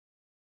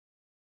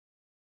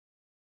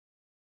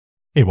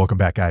Hey, welcome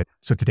back, guys.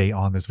 So today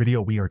on this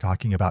video, we are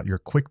talking about your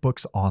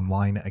QuickBooks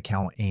Online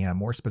account, and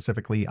more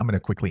specifically, I'm going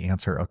to quickly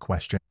answer a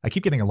question I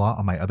keep getting a lot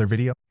on my other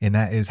video, and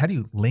that is, how do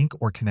you link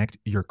or connect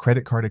your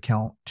credit card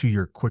account to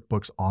your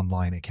QuickBooks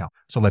Online account?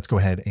 So let's go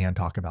ahead and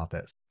talk about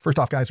this. First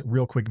off, guys,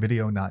 real quick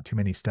video, not too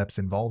many steps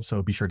involved,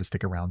 so be sure to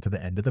stick around to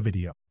the end of the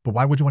video. But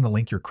why would you want to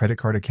link your credit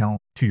card account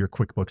to your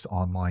QuickBooks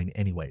Online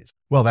anyways?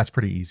 Well, that's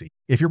pretty easy.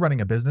 If you're running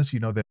a business, you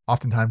know that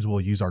oftentimes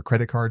we'll use our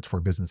credit cards for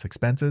business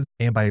expenses,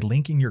 and by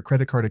linking your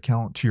credit card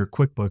account to your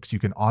QuickBooks, you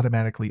can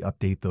automatically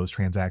update those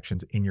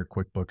transactions in your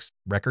QuickBooks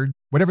record.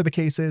 Whatever the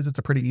case is, it's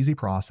a pretty easy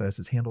process.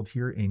 It's handled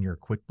here in your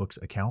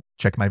QuickBooks account.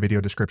 Check my video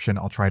description.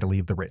 I'll try to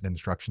leave the written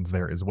instructions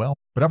there as well.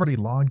 But I've already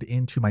logged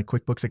into my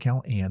QuickBooks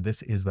account, and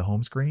this is the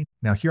home screen.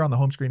 Now here on the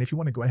home screen, if you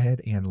want to go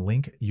ahead and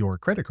link your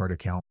credit card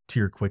account to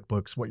your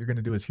QuickBooks, what you're going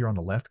to do is here on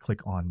the left,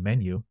 click on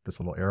menu, this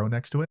little arrow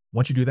next to it.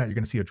 Once you do that, you're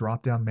going to see a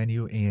drop-down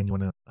menu, and you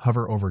want to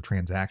hover over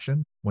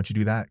transactions. Once you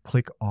do that,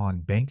 click on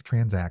bank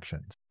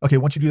transactions. Okay,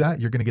 once you do that,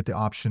 you're going to get the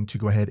option to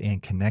go ahead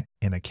and connect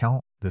an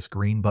account, this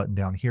green button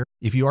down here.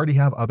 If you already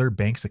have other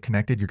banks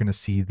connected, you're going to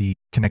see the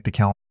connect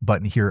account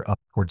button here up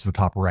towards the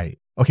top right.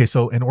 Okay,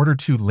 so in order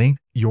to link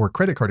your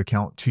credit card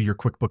account to your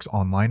QuickBooks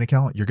Online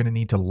account, you're going to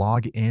need to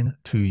log in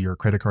to your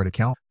credit card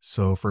account.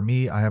 So for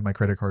me, I have my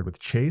credit card with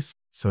Chase.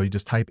 So you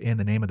just type in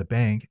the name of the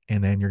bank,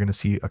 and then you're going to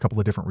see a couple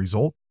of different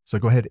results. So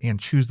go ahead and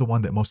choose the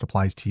one that most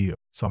applies to you.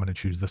 So I'm going to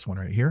choose this one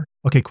right here.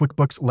 Okay,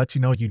 QuickBooks lets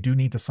you know you do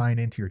need to sign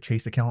into your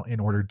Chase account in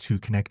order to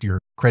connect your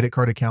credit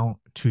card account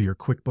to your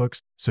QuickBooks.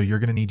 So you're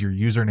going to need your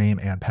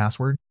username and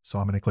password. So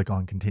I'm going to click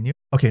on continue.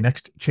 Okay,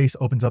 next, Chase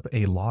opens up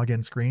a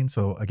login screen.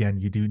 So again,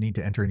 you do need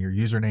to enter in your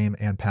username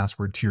and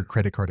password to your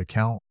credit card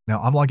account.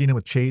 Now I'm logging in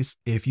with Chase.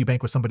 If you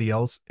bank with somebody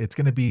else, it's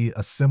going to be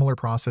a similar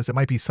process. It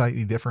might be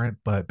slightly different,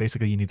 but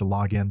basically you need to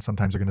log in.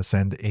 Sometimes they're going to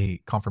send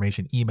a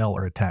confirmation email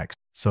or a text.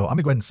 So I'm going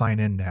to go ahead and sign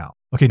in now.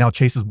 Okay, now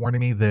Chase is warning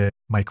me that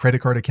my credit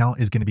card account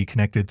is going to be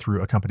connected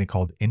through a company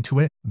called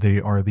Intuit. They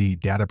are the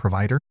data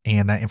provider,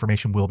 and that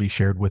information will be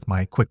shared with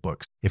my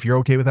QuickBooks. If you're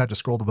okay with that, just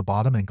scroll to the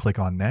bottom and click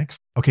on next.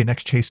 Okay,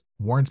 next, Chase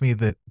warns me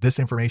that this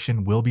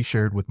information will be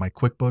shared with my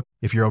QuickBooks.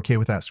 If you're okay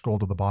with that, scroll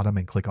to the bottom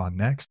and click on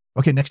next.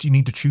 Okay, next, you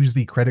need to choose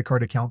the credit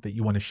card account that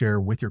you want to share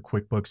with your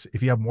QuickBooks.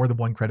 If you have more than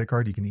one credit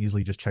card, you can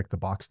easily just check the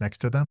box next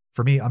to them.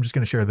 For me, I'm just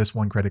going to share this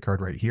one credit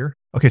card right here.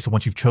 Okay, so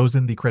once you've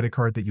chosen the credit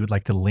card that you would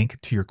like to link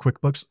to your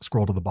QuickBooks,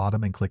 scroll to the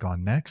bottom and click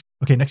on next.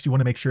 Okay, next, you want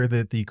to make sure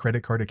that the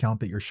credit card account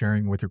that you're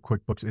sharing with your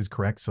QuickBooks is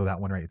correct. So that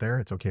one right there,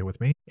 it's okay with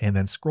me. And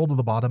then scroll to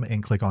the bottom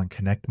and click on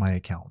connect my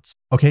accounts.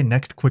 Okay,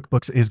 next,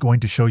 QuickBooks is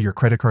going to show your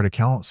credit card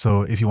account.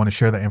 So if you want to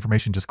share that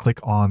information, just click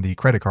on the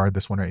credit card,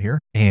 this one right here.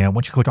 And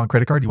once you click on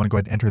credit card, you want to go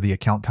ahead and enter the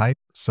account type.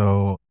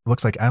 So it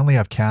looks like I only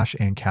have cash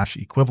and cash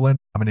equivalent.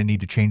 I'm going to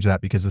need to change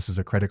that because this is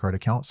a credit card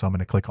account. So I'm going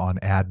to click on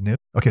add new.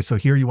 Okay, so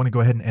here you want to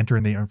go ahead and enter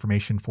in the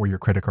information for your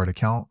credit card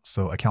account.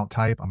 So account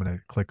type, I'm going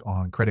to click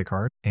on credit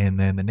card. And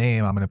then the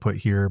name, I'm going to put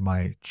here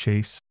my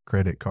Chase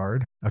credit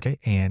card. Okay,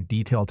 and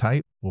detail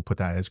type, we'll put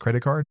that as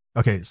credit card.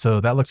 Okay, so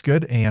that looks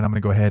good. And I'm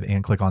going to go ahead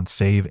and click on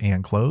save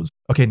and close.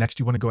 Okay, next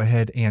you want to go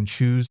ahead and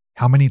choose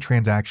how many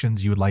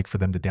transactions you would like for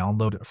them to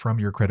download from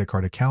your credit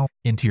card account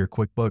into your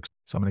QuickBooks.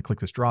 So I'm going to click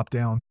this drop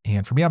down.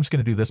 And for me, I'm just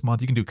going to do this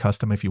month. You can do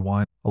custom if you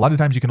want. A lot of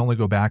times you can only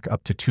go back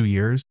up to 2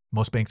 years.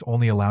 Most banks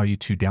only allow you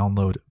to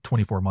download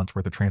 24 months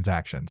worth of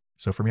transactions.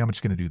 So for me, I'm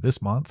just going to do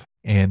this month.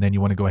 And then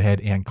you want to go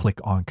ahead and click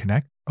on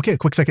connect. Okay, a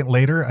quick second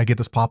later, I get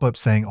this pop-up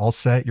saying all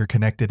set, you're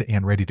connected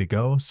and ready to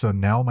go. So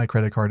now my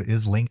credit card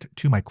is linked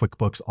to my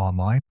QuickBooks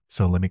Online.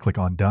 So let me click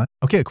on done.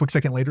 Okay, a quick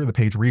second later, the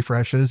page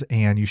refreshes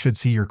and you should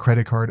see your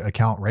credit card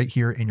account right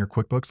here in your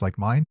QuickBooks like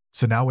mine.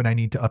 So now when I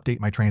need to update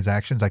my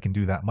transactions, I can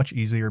do that much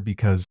easier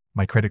because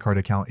my credit card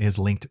account is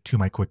linked to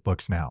my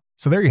QuickBooks now.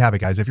 So there you have it,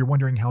 guys. If you're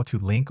wondering how to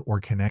link or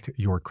connect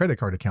your credit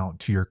card account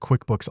to your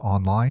QuickBooks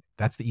Online,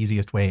 that's the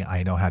easiest way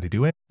I know how to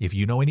do it. If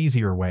you know an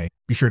easier way,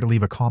 be sure to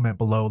leave a comment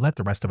below. Let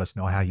the rest of us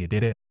know how you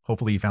did it.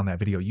 Hopefully you found that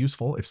video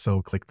useful. If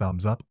so, click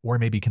thumbs up or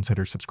maybe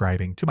consider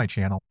subscribing to my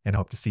channel, and I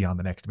hope to see you on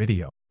the next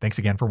video. Thanks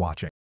again for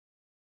watching.